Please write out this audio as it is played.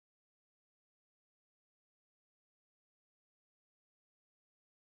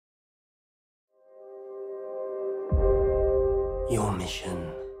mission.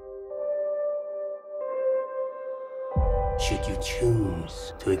 Should you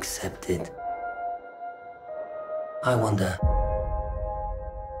choose to accept it, I wonder,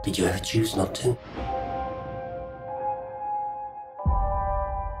 did you ever choose not to?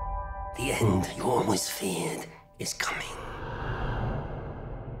 The end you always feared is coming.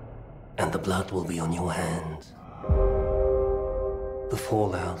 And the blood will be on your hands. The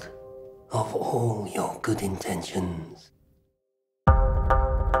fallout of all your good intentions.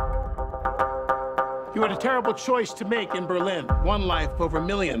 You had a terrible choice to make in Berlin. One life over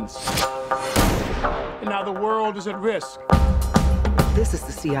millions. And now the world is at risk. This is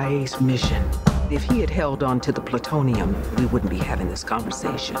the CIA's mission. If he had held on to the plutonium, we wouldn't be having this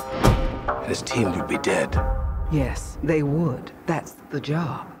conversation. His team would be dead. Yes, they would. That's the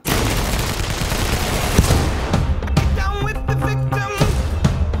job. Down with the victim.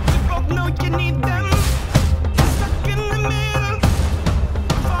 We both know you need them. Stuck in the middle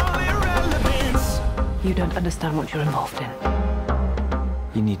of all irrelevance. You don't understand what you're involved in.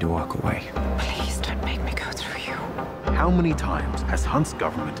 You need to walk away. Please don't make me go through you. How many times has Hunt's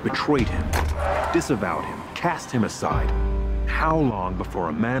government betrayed him, disavowed him, cast him aside? How long before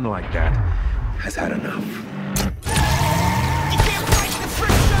a man like that has had enough? You can't fight the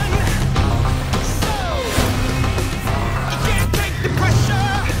friction. So you can't take the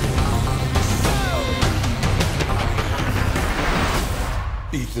pressure. So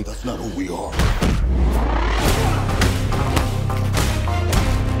Ethan, that's not who we are.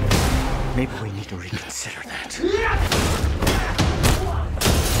 Maybe we need to reconsider that.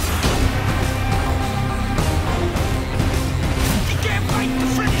 you can't fight the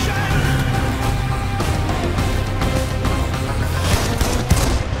friction.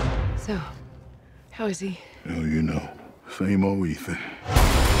 So, how is he? Hell, you know, same old Ethan.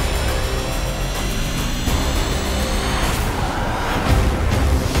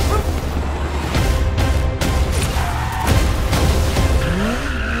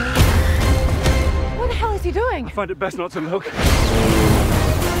 What the hell is he doing? I find it best not to look.